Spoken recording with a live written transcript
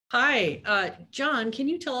Hi, John, can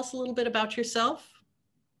you tell us a little bit about yourself?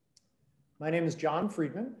 My name is John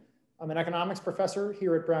Friedman. I'm an economics professor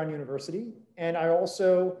here at Brown University, and I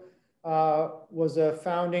also was a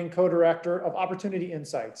founding co-director of Opportunity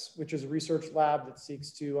Insights, which is a research lab that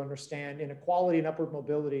seeks to understand inequality and upward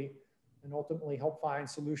mobility and ultimately help find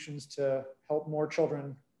solutions to help more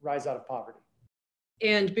children rise out of poverty.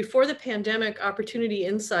 And before the pandemic, Opportunity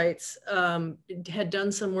Insights had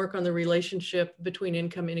done some work on the relationship between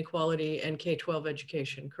income inequality and K-12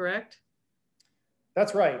 education, correct?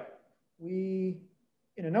 That's right. We,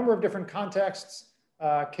 in a number of different contexts,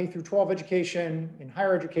 K through 12 education, in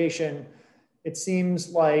higher education, it seems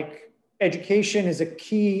like education is a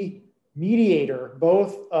key mediator,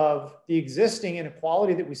 both of the existing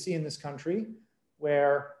inequality that we see in this country,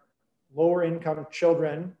 where lower income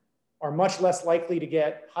children are much less likely to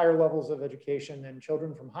get higher levels of education than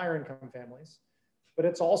children from higher income families. But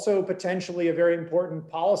it's also potentially a very important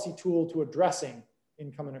policy tool to addressing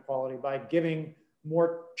income inequality by giving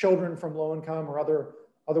more children from low income or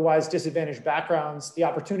otherwise disadvantaged backgrounds the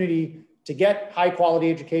opportunity to get high quality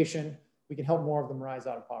education. We can help more of them rise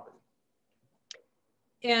out of poverty.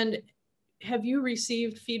 And have you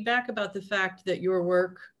received feedback about the fact that your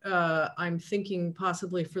work, I'm thinking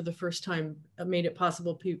possibly for the first time, made it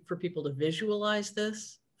possible for people to visualize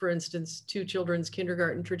this? For instance, two children's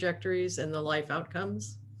kindergarten trajectories and the life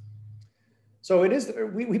outcomes? So it is,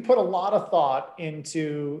 we put a lot of thought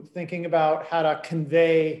into thinking about how to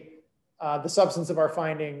convey the substance of our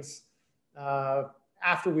findings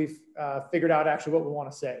after we've figured out actually what we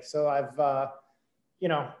want to say. So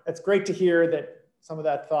it's great to hear that some of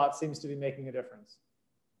that thought seems to be making a difference.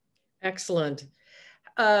 Excellent.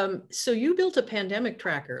 So you built a pandemic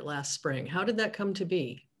tracker last spring. How did that come to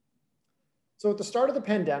be? So at the start of the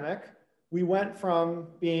pandemic, we went from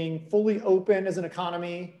being fully open as an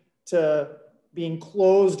economy to being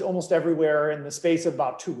closed almost everywhere in the space of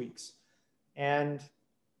about 2 weeks. And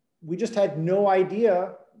we just had no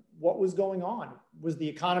idea what was going on. Was the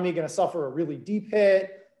economy going to suffer a really deep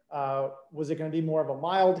hit? Was it going to be more of a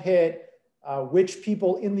mild hit? Which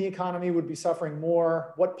people in the economy would be suffering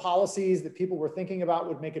more? What policies that people were thinking about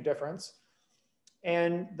would make a difference?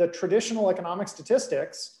 And the traditional economic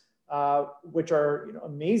statistics, which are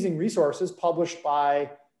amazing resources published by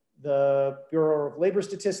the Bureau of Labor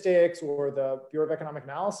Statistics or the Bureau of Economic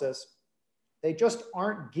Analysis, they just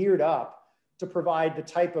aren't geared up to provide the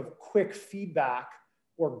type of quick feedback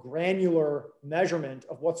or granular measurement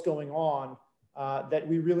of what's going on that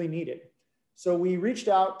we really needed. So we reached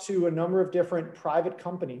out to a number of different private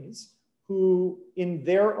companies who in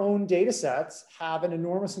their own data sets have an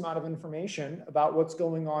enormous amount of information about what's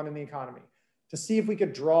going on in the economy to see if we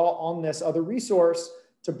could draw on this other resource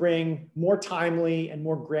to bring more timely and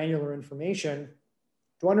more granular information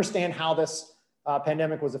to understand how this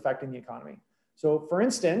pandemic was affecting the economy. So for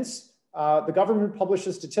instance, the government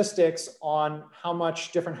publishes statistics on how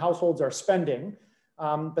much different households are spending,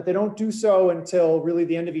 but they don't do so until really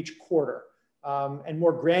the end of each quarter. And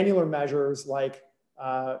more granular measures like,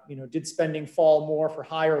 did spending fall more for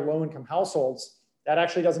high or low income households? That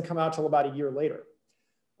actually doesn't come out till about a year later.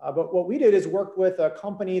 But what we did is work with a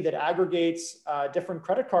company that aggregates different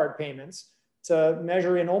credit card payments to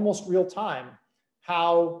measure in almost real time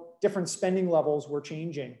how different spending levels were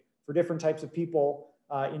changing for different types of people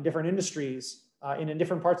in different industries in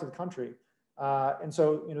different parts of the country. And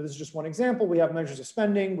so, this is just one example. We have measures of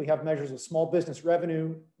spending, we have measures of small business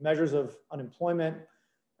revenue, measures of unemployment.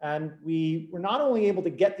 And we were not only able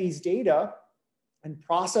to get these data and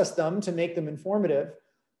process them to make them informative,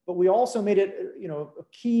 but we also made it, a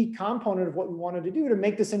key component of what we wanted to do to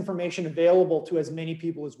make this information available to as many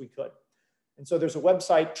people as we could. And so there's a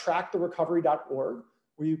website, tracktherecovery.org,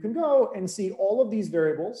 where you can go and see all of these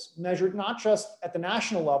variables measured not just at the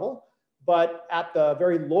national level, but at the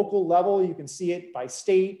very local level. You can see it by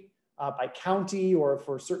state, by county, or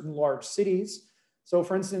for certain large cities. So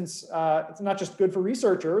for instance, it's not just good for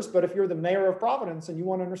researchers, but if you're the mayor of Providence and you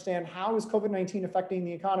want to understand how is COVID-19 affecting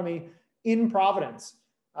the economy in Providence,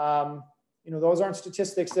 those aren't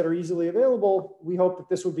statistics that are easily available. We hope that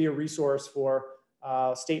this would be a resource for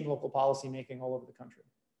state and local policymaking all over the country.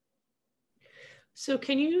 So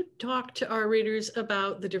can you talk to our readers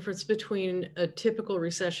about the difference between a typical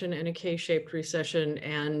recession and a K-shaped recession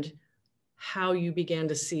and how you began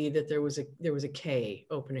to see that there was a K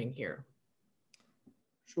opening here?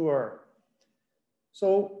 Sure.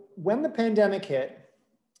 So when the pandemic hit,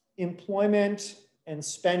 employment and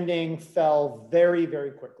spending fell very,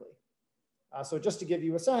 very quickly. So just to give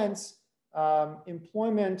you a sense,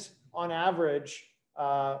 employment on average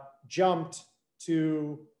jumped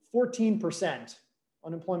to 14%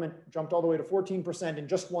 Unemployment jumped all the way to 14% in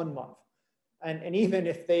just 1 month. And even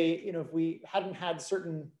if they, if we hadn't had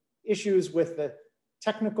certain issues with the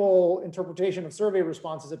technical interpretation of survey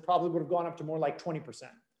responses, it probably would have gone up to more like 20%.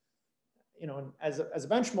 And as a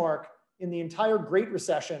benchmark, in the entire Great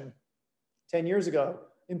Recession 10 years ago,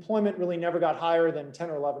 employment really never got higher than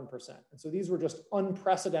 10 or 11%. And so these were just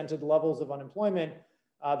unprecedented levels of unemployment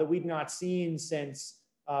that we'd not seen since,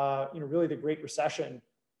 really the Great Recession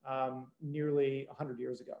nearly 100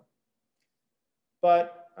 years ago.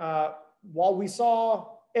 But while we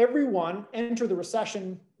saw everyone enter the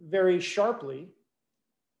recession very sharply,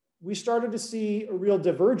 we started to see a real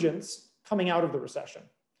divergence coming out of the recession.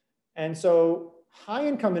 And so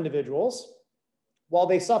high-income individuals, while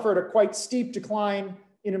they suffered a quite steep decline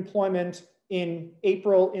in employment in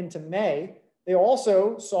April into May, they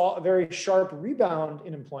also saw a very sharp rebound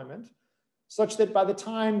in employment, such that by the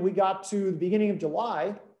time we got to the beginning of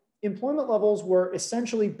July, employment levels were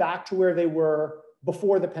essentially back to where they were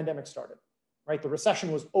before the pandemic started, right? The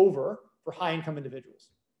recession was over for high-income individuals.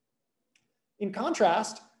 In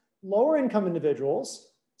contrast, lower-income individuals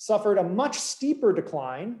suffered a much steeper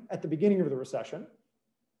decline at the beginning of the recession.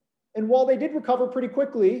 And while they did recover pretty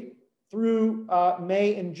quickly through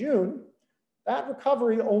May and June, that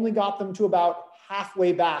recovery only got them to about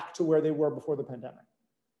halfway back to where they were before the pandemic.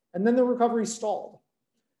 And then the recovery stalled.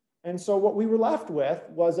 And so what we were left with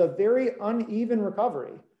was a very uneven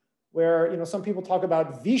recovery where, some people talk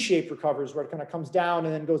about V-shaped recoveries where it kind of comes down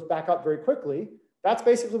and then goes back up very quickly. That's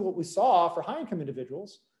basically what we saw for high-income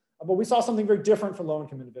individuals, but we saw something very different for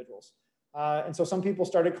low-income individuals. And so some people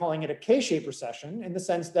started calling it a K-shaped recession in the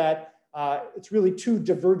sense that it's really two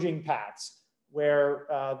diverging paths where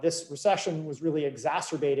this recession was really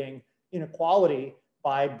exacerbating inequality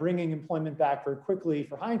by bringing employment back very quickly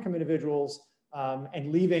for high-income individuals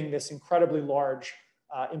and leaving this incredibly large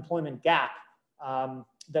employment gap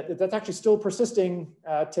that's actually still persisting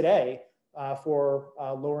today for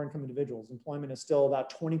lower-income individuals. Employment is still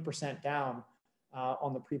about 20% down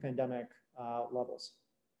on the pre-pandemic levels.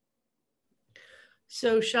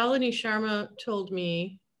 So Shalini Sharma told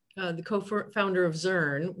me, the co-founder of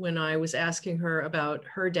Zern, when I was asking her about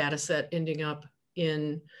her data set ending up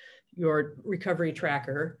in your recovery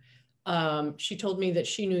tracker, she told me that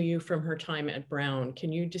she knew you from her time at Brown.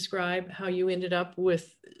 Can you describe how you ended up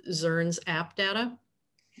with Zern's app data?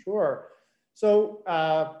 Sure. So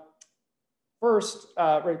first,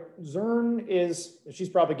 right, Zern is, she's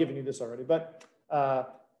probably given you this already, but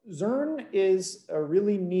Zern is a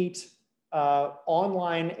really neat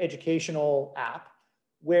online educational app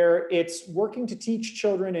where it's working to teach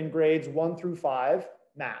children in grades 1 through 5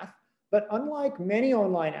 math. But unlike many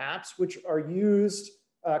online apps, which are used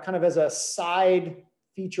kind of as a side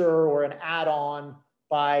feature or an add-on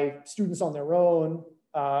by students on their own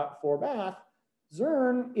for math,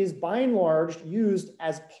 Zern is by and large used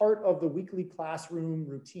as part of the weekly classroom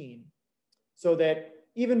routine. So that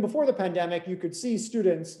even before the pandemic, you could see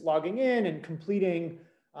students logging in and completing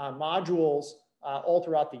modules all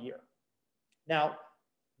throughout the year. Now,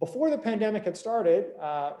 before the pandemic had started,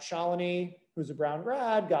 Shalini, who's a Brown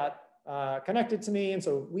grad, got connected to me. And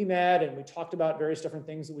so we met and we talked about various different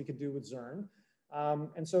things that we could do with Zern.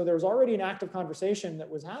 And so there was already an active conversation that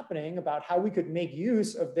was happening about how we could make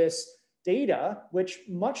use of this data, which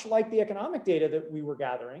much like the economic data that we were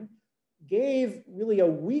gathering, gave really a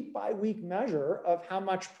week by week measure of how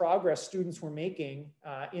much progress students were making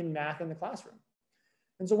in math in the classroom.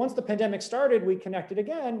 And so once the pandemic started, we connected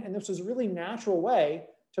again, and this was a really natural way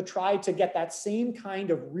to try to get that same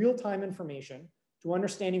kind of real-time information to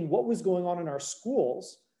understanding what was going on in our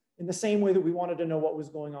schools in the same way that we wanted to know what was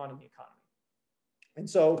going on in the economy. And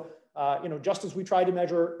so, just as we tried to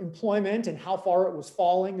measure employment and how far it was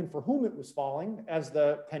falling and for whom it was falling as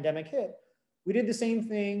the pandemic hit, we did the same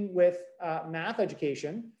thing with math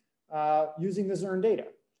education using the Zern data.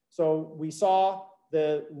 So we saw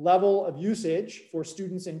the level of usage for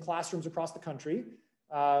students in classrooms across the country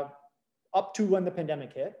up to when the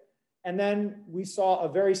pandemic hit. And then we saw a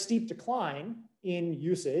very steep decline in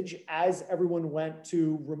usage as everyone went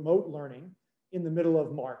to remote learning in the middle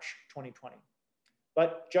of March 2020.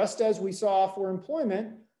 But just as we saw for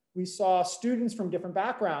employment, we saw students from different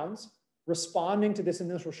backgrounds responding to this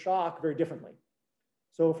initial shock very differently.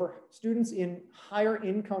 So for students in higher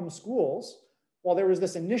income schools, while there was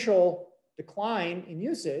this initial decline in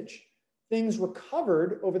usage, things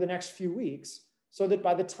recovered over the next few weeks so that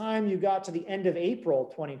by the time you got to the end of April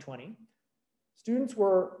 2020, students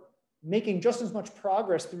were making just as much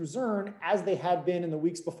progress through Zern as they had been in the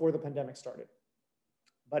weeks before the pandemic started.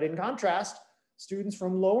 But in contrast, students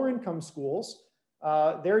from lower income schools,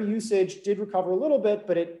 their usage did recover a little bit,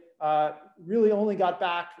 but it really only got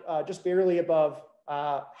back just barely above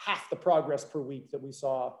half the progress per week that we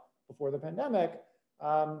saw before the pandemic.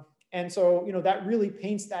 And so, that really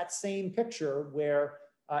paints that same picture where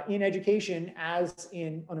in education, as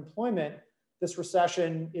in unemployment, this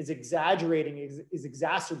recession is exaggerating, is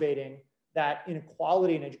exacerbating that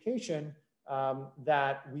inequality in education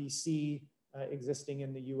that we see existing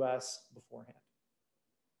in the US beforehand.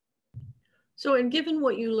 So, and given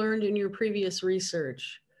what you learned in your previous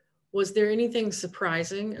research, was there anything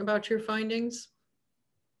surprising about your findings?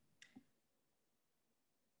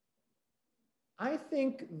 I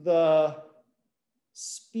think the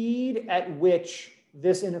speed at which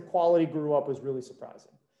this inequality grew up was really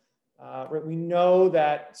surprising. We know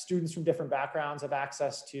that students from different backgrounds have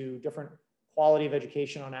access to different quality of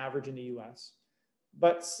education on average in the US.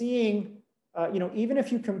 But seeing, even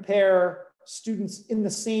if you compare students in the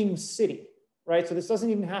same city, right? So this doesn't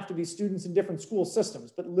even have to be students in different school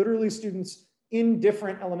systems, but literally students in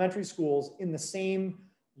different elementary schools in the same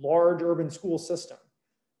large urban school system.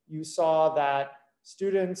 You saw that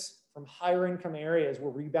students from higher income areas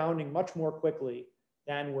were rebounding much more quickly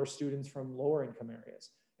than were students from lower income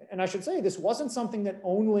areas. And I should say, this wasn't something that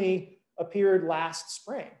only appeared last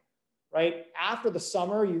spring, right? After the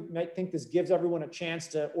summer, you might think this gives everyone a chance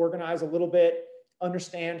to organize a little bit,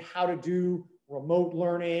 understand how to do remote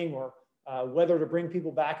learning or whether to bring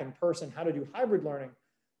people back in person, how to do hybrid learning.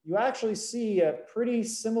 You actually see a pretty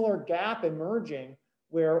similar gap emerging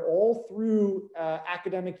where all through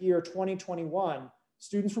academic year 2021,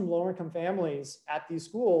 students from lower income families at these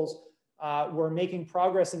schools were making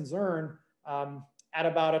progress in Zern at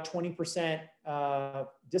about a 20%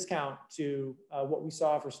 discount to what we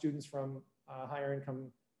saw for students from higher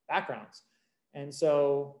income backgrounds. And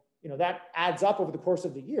so, that adds up over the course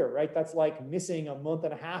of the year, right? That's like missing a month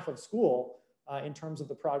and a half of school in terms of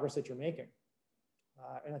the progress that you're making.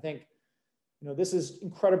 And I think, this is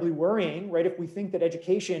incredibly worrying, right? If we think that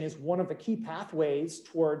education is one of the key pathways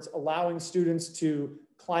towards allowing students to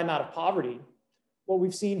climb out of poverty, what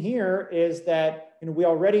we've seen here is that we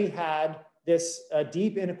already had this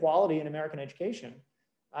deep inequality in American education,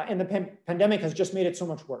 and the pandemic has just made it so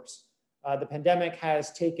much worse. The pandemic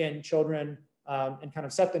has taken children and kind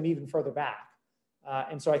of set them even further back.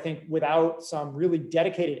 And so I think without some really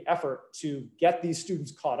dedicated effort to get these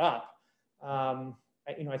students caught up,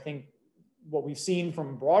 I think what we've seen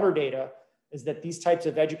from broader data is that these types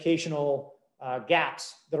of educational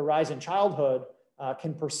gaps that arise in childhood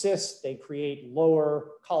can persist. They create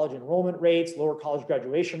lower college enrollment rates, lower college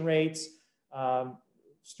graduation rates.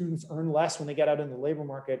 Students earn less when they get out in the labor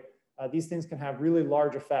market. These things can have really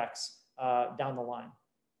large effects down the line.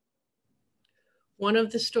 One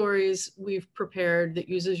of the stories we've prepared that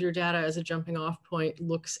uses your data as a jumping off point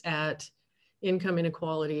looks at income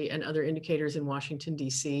inequality and other indicators in Washington,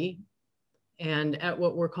 D.C., and at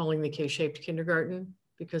what we're calling the K-shaped kindergarten,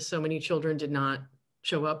 because so many children did not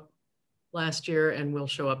show up last year and will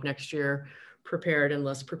show up next year, prepared and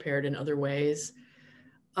less prepared in other ways.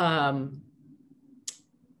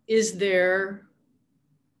 Is there,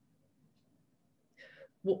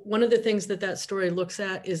 one of the things that story looks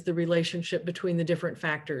at is the relationship between the different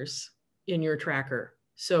factors in your tracker.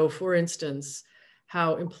 So for instance,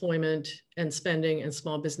 how employment and spending and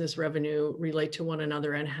small business revenue relate to one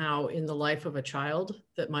another, and how in the life of a child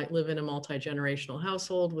that might live in a multi-generational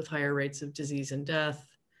household with higher rates of disease and death,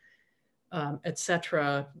 et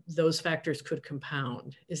cetera, those factors could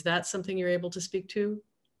compound. Is that something you're able to speak to?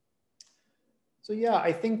 So yeah,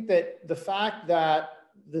 I think that the fact that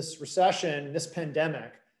this recession, this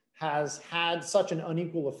pandemic, has had such an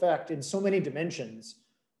unequal effect in so many dimensions,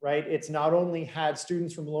 right? It's not only had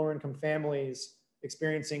students from lower income families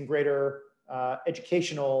experiencing greater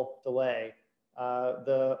educational delay.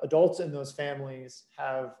 The adults in those families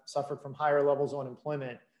have suffered from higher levels of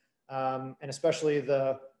unemployment, and especially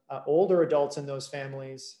the older adults in those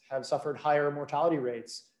families have suffered higher mortality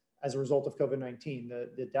rates as a result of COVID-19.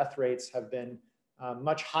 The death rates have been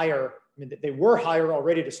much higher. I mean, they were higher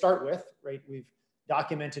already to start with, right? We've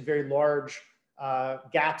documented very large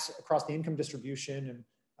gaps across the income distribution and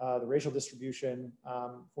the racial distribution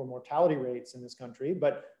for mortality rates in this country,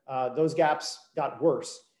 but those gaps got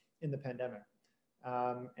worse in the pandemic.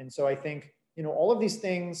 And so I think, all of these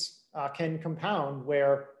things can compound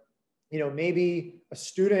where, maybe a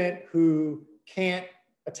student who can't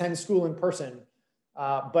attend school in person,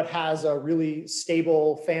 but has a really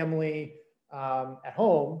stable family at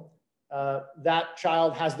home, that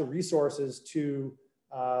child has the resources to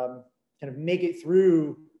kind of make it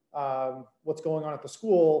through what's going on at the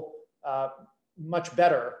school much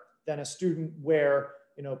better than a student where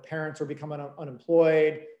parents are becoming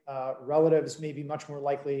unemployed, relatives may be much more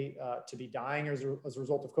likely to be dying as a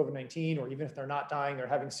result of COVID-19, or even if they're not dying, they're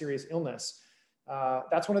having serious illness.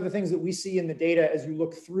 That's one of the things that we see in the data as you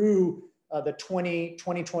look through the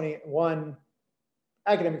 2021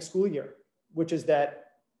 academic school year, which is that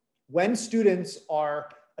when students are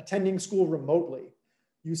attending school remotely,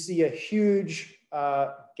 you see a huge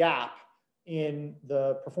gap in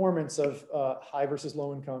the performance of high versus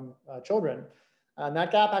low income children. And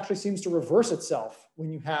that gap actually seems to reverse itself when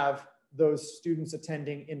you have those students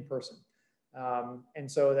attending in person. And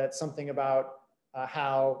so that's something about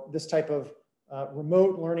how this type of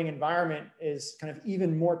remote learning environment is kind of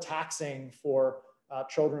even more taxing for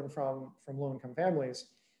children from low-income families.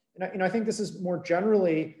 And I think this is more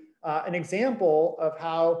generally an example of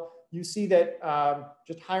how you see that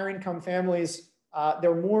just higher income families,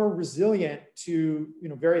 they're more resilient to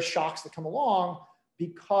various shocks that come along,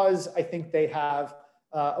 because I think they have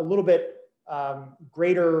a little bit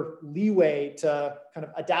greater leeway to kind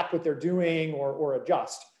of adapt what they're doing or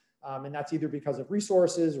adjust. And that's either because of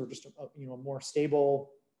resources or just a more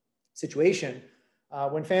stable situation.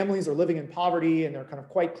 When families are living in poverty and they're kind of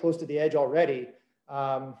quite close to the edge already,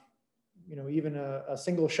 even a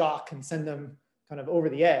single shock can send them kind of over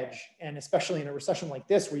the edge. And especially in a recession like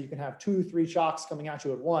this, where you can have 2-3 shocks coming at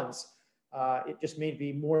you at once, it just may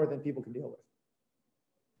be more than people can deal with.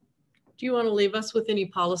 Do you want to leave us with any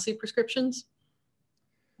policy prescriptions?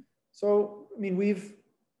 So, we've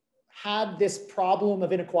had this problem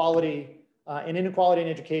of inequality and inequality in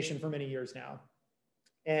education for many years now.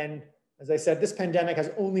 And as I said, this pandemic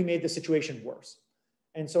has only made the situation worse.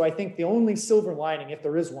 And so I think the only silver lining, if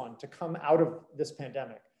there is one, to come out of this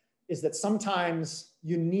pandemic is that sometimes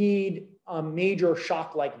you need a major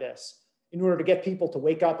shock like this in order to get people to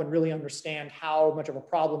wake up and really understand how much of a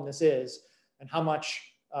problem this is and how much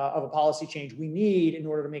of a policy change we need in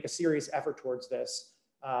order to make a serious effort towards this,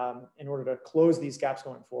 in order to close these gaps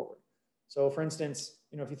going forward. So for instance,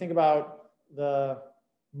 if you think about the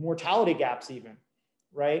mortality gaps even,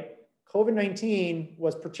 right? COVID-19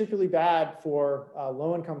 was particularly bad for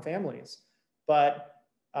low-income families, but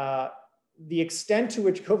the extent to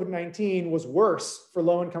which COVID-19 was worse for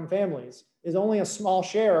low-income families is only a small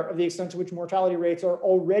share of the extent to which mortality rates are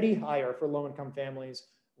already higher for low-income families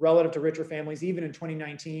relative to richer families, even in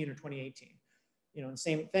 2019 or 2018. And the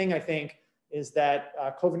same thing, I think, is that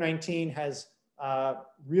COVID-19 has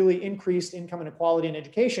really increased income inequality in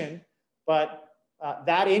education, but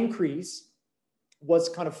that increase was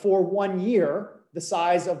kind of for 1 year the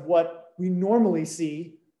size of what we normally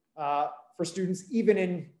see for students, even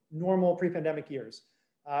in normal pre-pandemic years.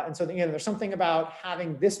 And so again, there's something about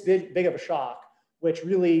having this big of a shock, which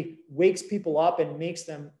really wakes people up and makes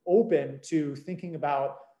them open to thinking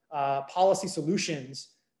about policy solutions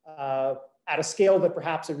at a scale that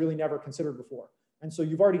perhaps they really never considered before. And so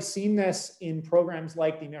you've already seen this in programs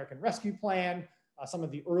like the American Rescue Plan, some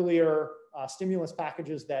of the earlier stimulus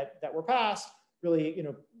packages that were passed, really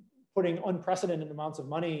putting unprecedented amounts of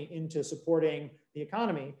money into supporting the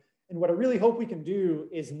economy. And what I really hope we can do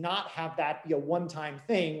is not have that be a one-time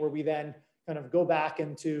thing where we then kind of go back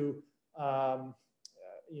into a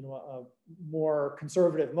more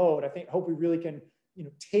conservative mode. Hope we really can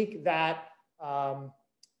take that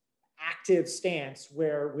active stance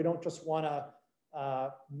where we don't just want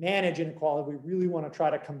to manage inequality, we really want to try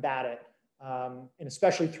to combat it, and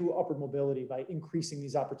especially through upward mobility by increasing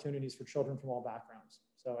these opportunities for children from all backgrounds.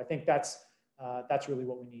 So I think that's really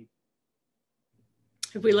what we need.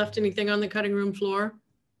 Have we left anything on the cutting room floor?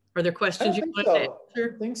 Are there questions you want to answer? I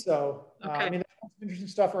don't think so. Okay. There's some interesting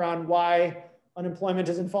stuff around why unemployment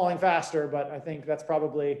isn't falling faster, but I think that's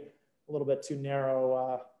probably a little bit too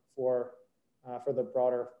narrow for the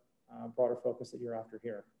broader focus that you're after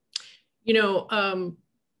here.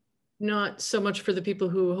 Not so much for the people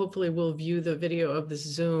who hopefully will view the video of this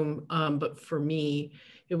Zoom, but for me,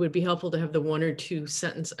 it would be helpful to have the 1 or 2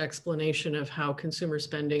 sentence explanation of how consumer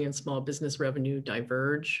spending and small business revenue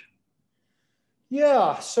diverge.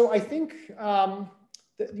 Yeah, so I think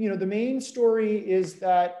the main story is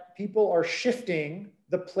that people are shifting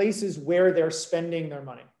the places where they're spending their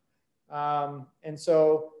money. And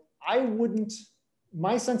so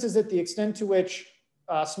my sense is that the extent to which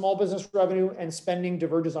small business revenue and spending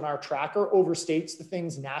diverges on our tracker overstates the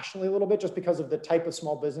things nationally a little bit, just because of the type of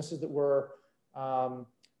small businesses that we're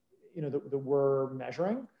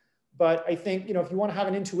measuring. But I think, if you want to have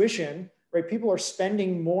an intuition, right, people are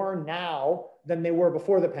spending more now than they were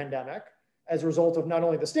before the pandemic as a result of not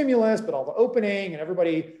only the stimulus, but all the opening, and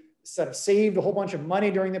everybody sort of saved a whole bunch of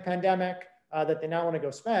money during the pandemic that they now want to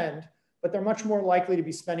go spend, but they're much more likely to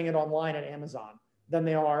be spending it online at Amazon than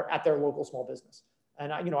they are at their local small business.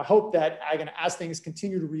 And I hope that again, as things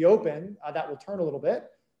continue to reopen, that will turn a little bit.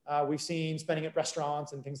 We've seen spending at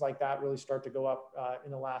restaurants and things like that really start to go up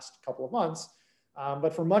in the last couple of months.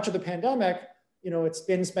 But for much of the pandemic, it's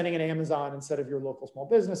been spending at Amazon instead of your local small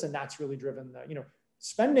business, and that's really driven the,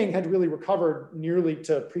 spending had really recovered nearly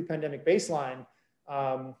to pre-pandemic baseline,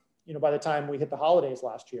 by the time we hit the holidays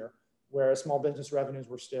last year, whereas small business revenues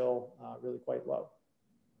were still really quite low.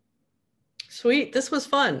 Sweet, this was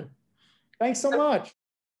fun. Thanks so much.